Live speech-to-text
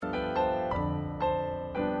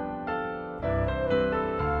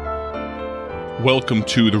Welcome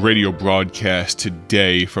to the radio broadcast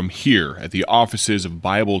today from here at the offices of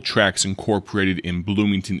Bible Tracts Incorporated in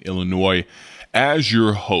Bloomington, Illinois. As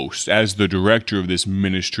your host, as the director of this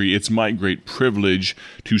ministry, it's my great privilege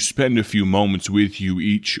to spend a few moments with you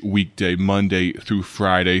each weekday, Monday through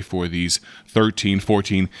Friday, for these 13,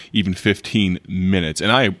 14, even 15 minutes.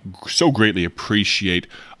 And I so greatly appreciate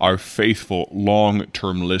our faithful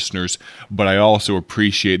long-term listeners, but I also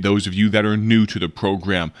appreciate those of you that are new to the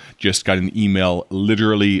program. Just got an email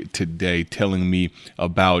literally today telling me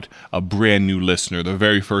about a brand new listener, the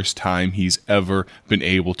very first time he's ever been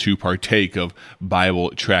able to partake of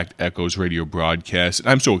Bible Tract Echoes radio broadcast. And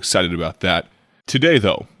I'm so excited about that. Today,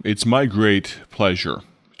 though, it's my great pleasure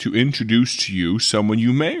to introduce to you someone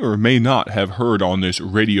you may or may not have heard on this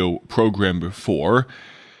radio program before.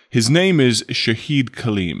 His name is Shahid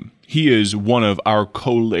Kaleem. He is one of our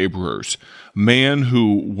co-laborers, man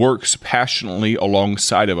who works passionately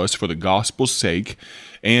alongside of us for the gospel's sake.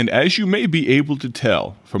 And as you may be able to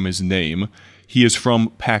tell from his name, he is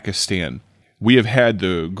from Pakistan. We have had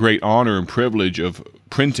the great honor and privilege of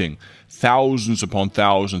printing thousands upon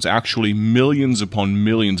thousands, actually millions upon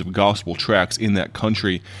millions of gospel tracts in that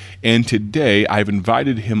country. And today I've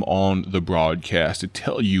invited him on the broadcast to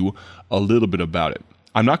tell you a little bit about it.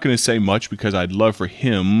 I'm not going to say much because I'd love for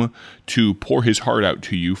him to pour his heart out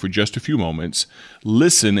to you for just a few moments.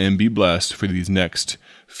 Listen and be blessed for these next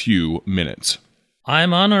few minutes.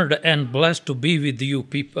 I'm honored and blessed to be with you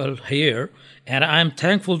people here, and I'm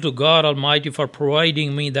thankful to God Almighty for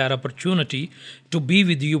providing me that opportunity to be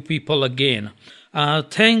with you people again.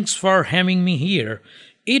 Thanks for having me here.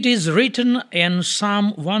 It is written in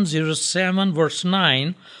Psalm 107 verse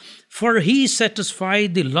 9, "For he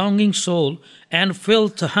satisfied the longing soul and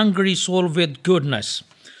filled the hungry soul with goodness."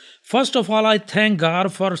 First of all, I thank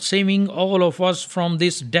God for saving all of us from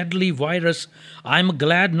this deadly virus. I'm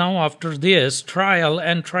glad now after this trial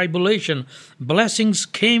and tribulation, blessings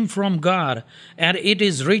came from God. And it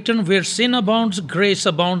is written, where sin abounds, grace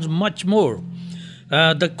abounds much more.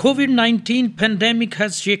 The COVID-19 pandemic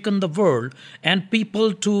has shaken the world and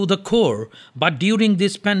people to the core. But during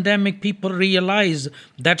this pandemic, people realize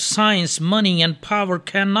that science, money, and power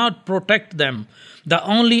cannot protect them. The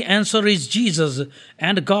only answer is Jesus,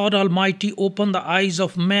 and God Almighty opened the eyes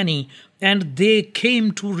of many, and they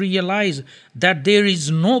came to realize that there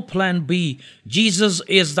is no plan B. Jesus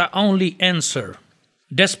is the only answer.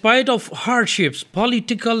 Despite of hardships,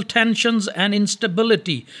 political tensions and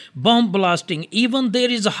instability, bomb blasting, even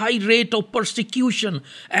there is a high rate of persecution,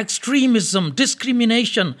 extremism,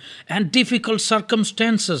 discrimination, and difficult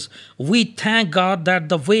circumstances, we thank God that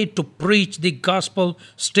the way to preach the gospel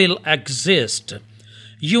still exists.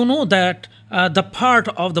 You know that the part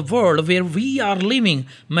of the world where we are living,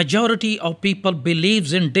 majority of people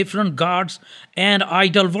believes in different gods and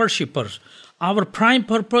idol worshippers. Our prime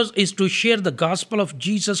purpose is to share the gospel of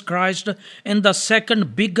Jesus Christ in the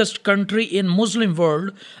second biggest country in Muslim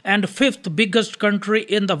world and fifth biggest country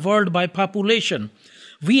in the world by population.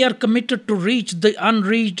 We are committed to reach the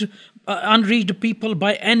unreached people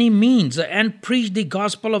by any means and preach the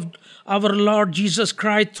gospel of our Lord Jesus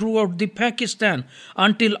Christ throughout the Pakistan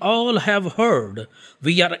until all have heard.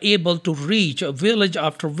 We are able to reach village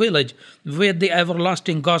after village with the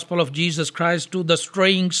everlasting gospel of Jesus Christ to the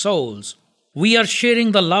straying souls. We are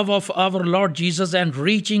sharing the love of our Lord Jesus and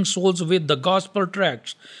reaching souls with the gospel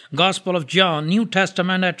tracts, Gospel of John, New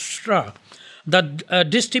Testament, etc. The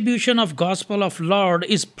distribution of gospel of Lord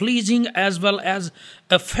is pleasing as well as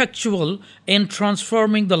effectual in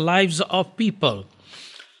transforming the lives of people.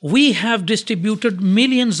 We have distributed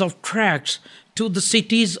millions of tracts to the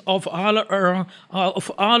cities of all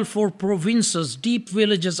four provinces, deep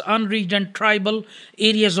villages, unreached and tribal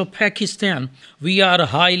areas of Pakistan. We are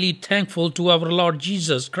highly thankful to our Lord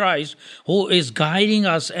Jesus Christ, who is guiding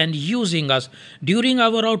us and using us. During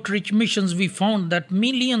our outreach missions, we found that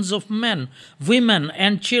millions of men, women,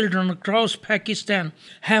 and children across Pakistan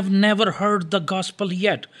have never heard the gospel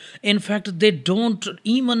yet. In fact, they don't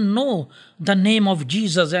even know the name of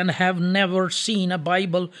Jesus and have never seen a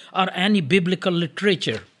Bible or any biblical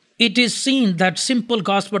literature. It is seen that simple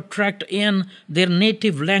gospel tract in their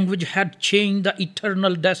native language had changed the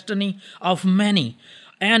eternal destiny of many,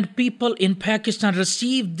 and people in Pakistan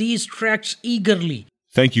received these tracts eagerly.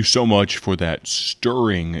 Thank you so much for that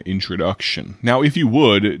stirring introduction. Now, if you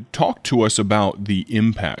would, talk to us about the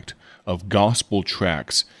impact of gospel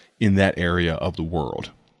tracts in that area of the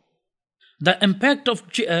world. The impact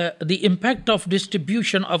of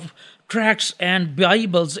distribution of tracts and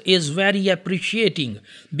Bibles is very appreciating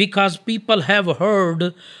because people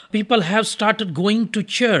have started going to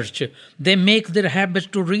church. They make their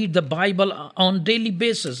habit to read the Bible on daily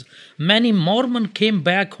basis. Many Mormon came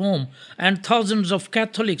back home, and thousands of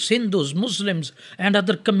Catholics, Hindus, Muslims, and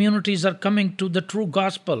other communities are coming to the true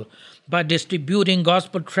gospel. By distributing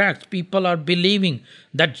gospel tracts, people are believing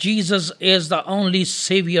that Jesus is the only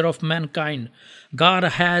savior of mankind. God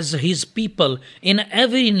has his people in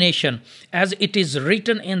every nation, as it is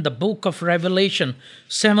written in the book of Revelation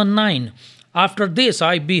 7:9. After this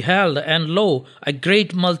I beheld, and lo, a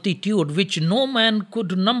great multitude, which no man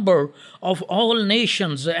could number, of all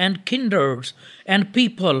nations and kindreds and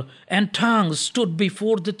people and tongues, stood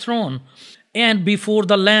before the throne and before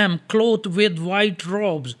the Lamb, clothed with white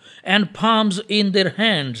robes and palms in their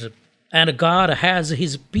hands. And God has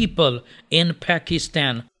his people in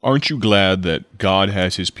Pakistan. Aren't you glad that God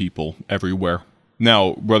has his people everywhere?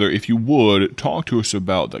 Now, brother, if you would, talk to us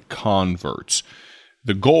about the converts.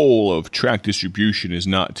 The goal of tract distribution is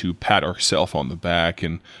not to pat ourselves on the back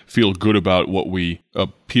and feel good about what we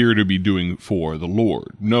appear to be doing for the Lord.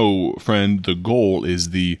 No, friend, the goal is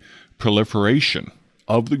the proliferation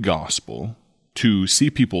of the gospel to see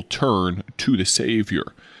people turn to the Savior.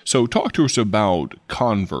 So talk to us about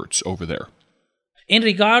converts over there. In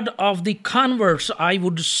regard of the converts, I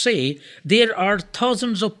would say there are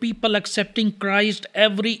thousands of people accepting Christ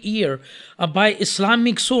every year by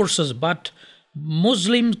Islamic sources, but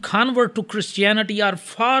Muslim convert to Christianity are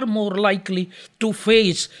far more likely to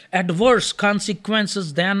face adverse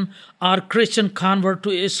consequences than are Christian convert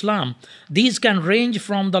to Islam. These can range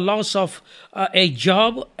from the loss of a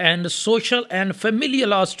job and social and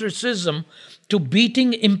familial ostracism to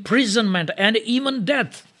beating, imprisonment, and even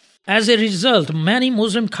death. As a result, many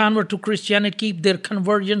Muslim convert to Christianity keep their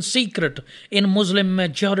conversion secret in Muslim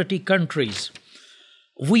majority countries.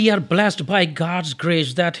 We are blessed by God's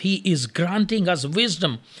grace that He is granting us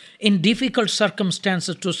wisdom in difficult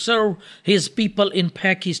circumstances to serve His people in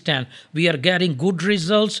Pakistan. We are getting good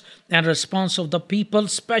results and response of the people,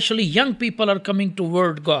 especially young people are coming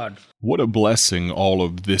toward God. What a blessing all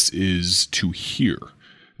of this is to hear.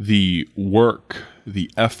 The work, the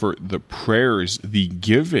effort, the prayers, the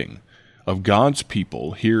giving of God's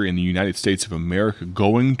people here in the United States of America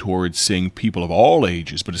going towards seeing people of all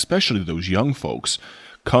ages, but especially those young folks,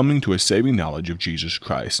 coming to a saving knowledge of Jesus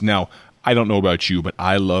Christ. Now, I don't know about you, but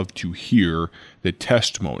I love to hear the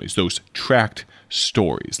testimonies, those tract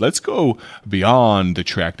stories. Let's go beyond the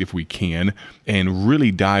tract if we can and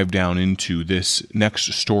really dive down into this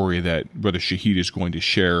next story that Brother Shahid is going to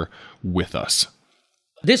share with us.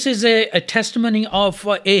 This is a testimony of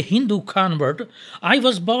a Hindu convert. I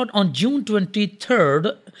was born on June 23rd,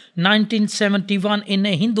 1971 in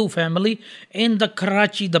a Hindu family in the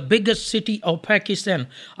Karachi, the biggest city of Pakistan.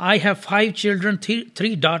 I have 5 children,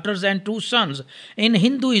 3 daughters and 2 sons. In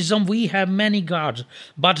Hinduism, we have many gods,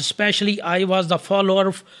 but especially I was the follower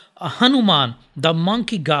of Hanuman, the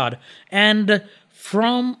monkey god, and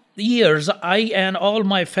from years I and all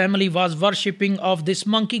my family was worshipping of this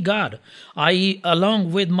monkey god. I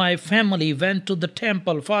along with my family went to the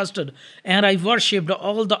temple, fasted, and I worshipped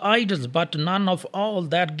all the idols, but none of all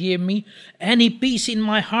that gave me any peace in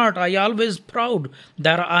my heart. I always proud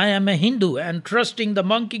that I am a Hindu and trusting the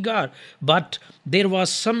monkey god, but there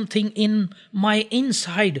was something in my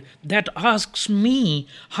inside that asks me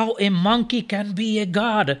how a monkey can be a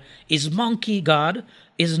god. Is monkey god?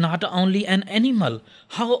 Is not only an animal.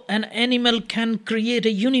 How an animal can create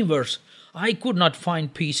a universe? I could not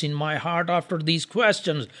find peace in my heart after these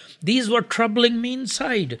questions. These were troubling me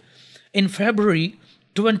inside. In February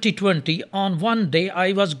 2020, on one day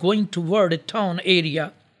I was going toward a town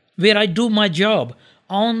area where I do my job.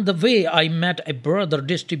 On the way, I met a brother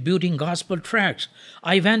distributing gospel tracts.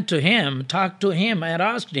 I went to him, talked to him, and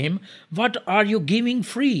asked him, "What are you giving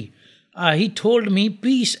free?" He told me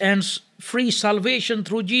peace and free salvation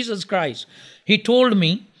through Jesus Christ. He told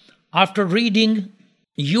me, after reading,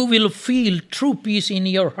 you will feel true peace in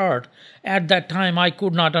your heart. At that time, I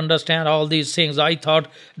could not understand all these things. I thought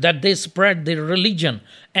that they spread their religion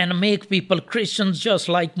and make people Christians just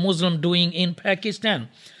like Muslims doing in Pakistan.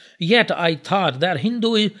 Yet I thought that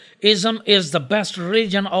Hinduism is the best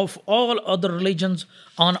religion of all other religions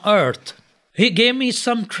on earth. He gave me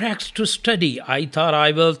some tracts to study. I thought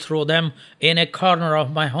I will throw them in a corner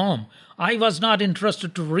of my home. I was not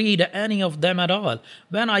interested to read any of them at all.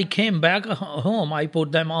 When I came back home, I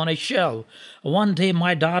put them on a shelf. One day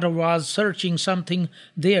my daughter was searching something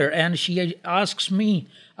there and she asks me,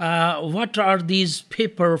 what are these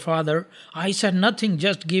paper, Father? I said, nothing,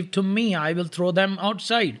 just give to me. I will throw them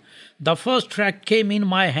outside. The first tract came in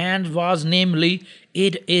my hand was namely,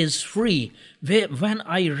 It is Free. When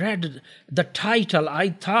I read the title, I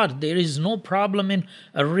thought there is no problem in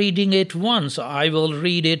reading it once. I will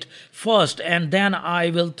read it first and then I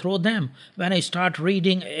will throw them. When I start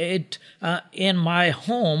reading it in my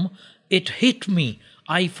home, it hit me.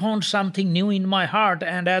 I found something new in my heart,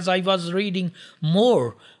 and as I was reading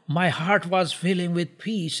more, my heart was filling with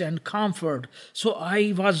peace and comfort. So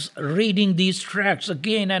I was reading these tracts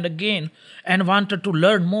again and again and wanted to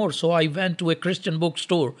learn more. So I went to a Christian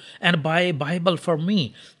bookstore and buy a Bible for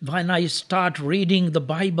me. When I start reading the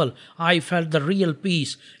Bible, I felt the real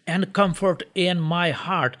peace and comfort in my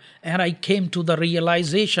heart. And I came to the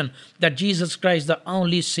realization that Jesus Christ, the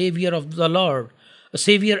only Savior of the Lord,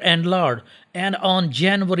 Savior and Lord. And on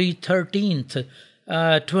January 13th,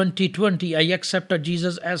 2020, I accepted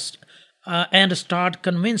Jesus as and start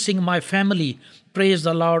convincing my family. Praise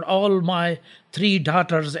the Lord. All my 3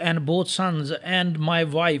 daughters and both sons and my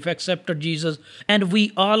wife accepted Jesus, and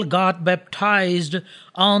we all got baptized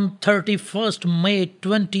on 31st May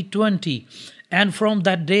 2020. And from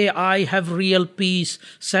that day, I have real peace,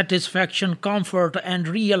 satisfaction, comfort, and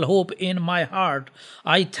real hope in my heart.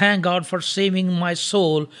 I thank God for saving my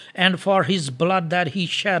soul and for His blood that He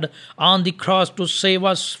shed on the cross to save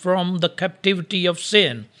us from the captivity of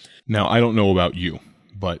sin. Now, I don't know about you,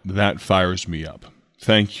 but that fires me up.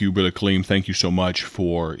 Thank you, Brother Kaleem. Thank you so much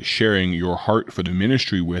for sharing your heart for the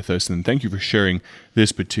ministry with us, and thank you for sharing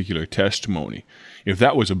this particular testimony. If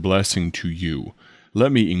that was a blessing to you,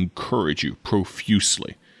 let me encourage you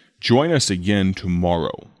profusely. Join us again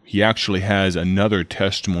tomorrow. He actually has another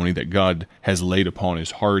testimony that God has laid upon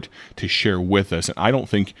his heart to share with us, and I don't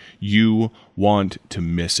think you want to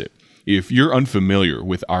miss it. If you're unfamiliar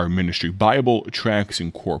with our ministry, Bible Tracts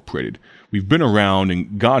Incorporated, we've been around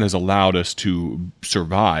and God has allowed us to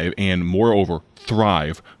survive and moreover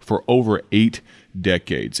thrive for over 8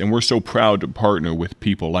 decades. And we're so proud to partner with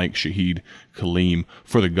people like Shahid Kaleem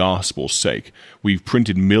for the gospel's sake. We've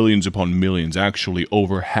printed millions upon millions, actually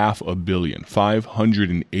over 500 million,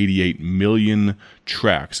 588 million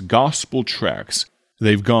tracts, gospel tracts.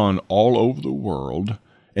 They've gone all over the world,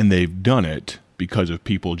 and they've done it because of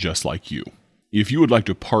people just like you. If you would like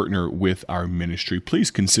to partner with our ministry, please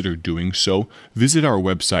consider doing so. Visit our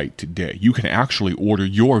website today. You can actually order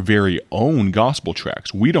your very own gospel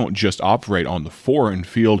tracts. We don't just operate on the foreign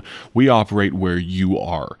field, we operate where you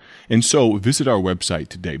are. And so visit our website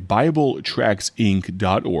today.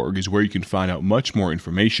 BibleTractsInc.org is where you can find out much more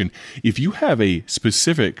information. If you have a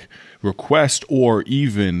specific request or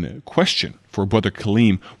even question for Brother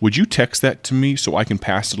Kaleem, would you text that to me so I can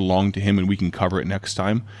pass it along to him and we can cover it next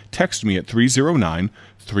time? Text me at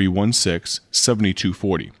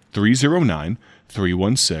 309-316-7240.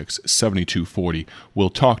 309-316-7240. We'll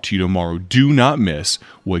talk to you tomorrow. Do not miss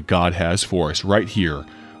what God has for us right here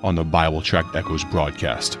on the Bible Tract Echoes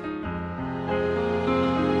broadcast.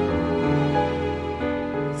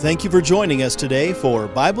 Thank you for joining us today for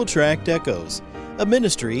Bible Tract Echoes, a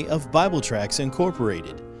ministry of Bible Tracts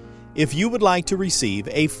Incorporated. If you would like to receive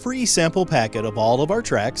a free sample packet of all of our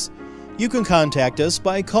tracts, you can contact us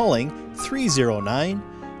by calling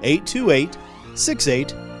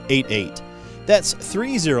 309-828-6888. That's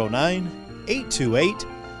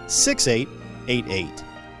 309-828-6888.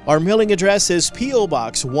 Our mailing address is P.O.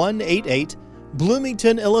 Box 188,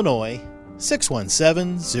 Bloomington, Illinois,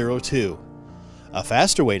 61702. A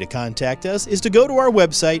faster way to contact us is to go to our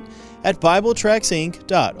website at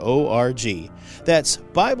BibleTractsInc.org. That's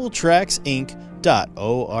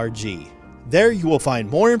BibleTractsInc.org. There you will find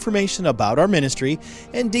more information about our ministry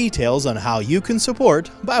and details on how you can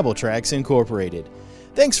support Bible Tracts Incorporated.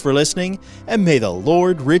 Thanks for listening, and may the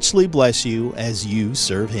Lord richly bless you as you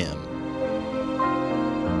serve Him.